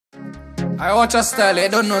I watch a style, I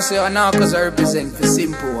don't know, say Narkoz represent for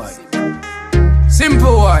Simple White.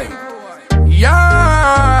 Simple White.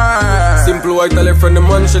 Yeah! Simple White, I left from the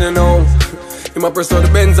mansion, you know. You might press out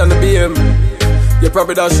the Benz and the BM. You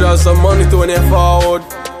probably dash out some money to when you forward.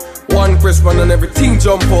 One press man and everything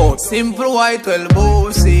jump out. Simple White, well,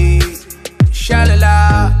 bossy.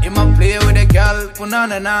 Shalala, in my play with a girl,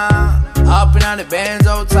 punana. Hopping on the Benz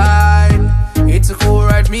outside. It's a cool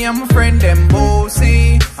ride, me and my friend them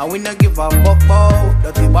bossy. And we not give a fuck about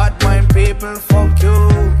dirty bad mind people, fuck you.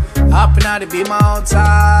 Hopping on the beam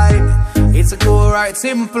outside. It's a cool ride,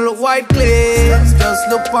 simple white clips. Just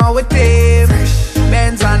look on with him.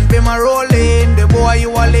 Benz and beam a rolling. The boy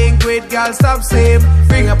you a link with, girl stop same.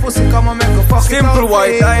 Bring a pussy, come and make a fuck Simple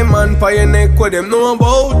White, diamond pa your neck, what them know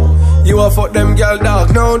about. You a fuck them girl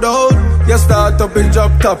dog, no doubt. You start up in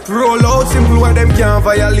drop top, roll out. Simple White, them can't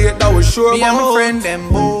violate, that was sure me about. Me and my friend them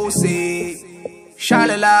bossy.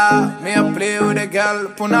 Shalala, me a play with a girl,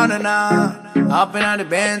 punana. Hopping on the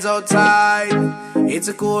Benz outside. It's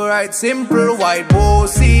a cool ride, simple white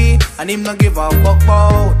bossy. And him not give a fuck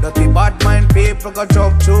about dirty bad mind people got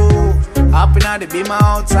drop too. Hopping on the beam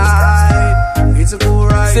outside. It's a cool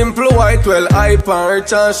ride. Simple White, well hype and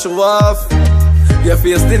rich and show off. Your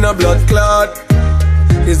face in a blood clot.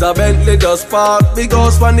 Is a Bentley just park. Big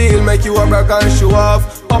house for Neil make you a brag and show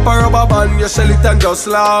off. Pop a rubber band, you shell it and just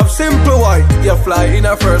laugh. Simple White, you fly in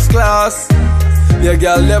a first class. Your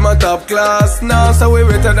girl them a top class. Now so we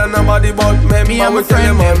better than nobody but me and my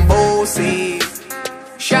friend them bossy.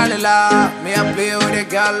 Shalala, me a play with a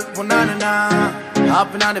girl, punana.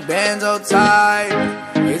 Hopping on the Benz outside.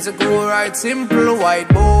 It's a cool ride, simple white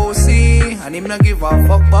bossy. And him not give a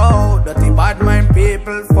fuck about dirty bad mind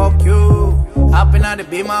people, fuck you. Hopping on the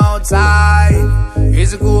beam outside.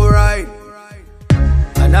 It's a cool ride.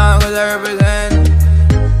 And now I'm gonna represent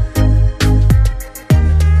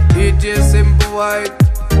DJ Simple White.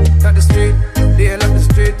 Got the street, deal up the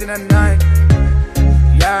street in the night.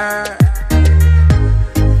 Yeah.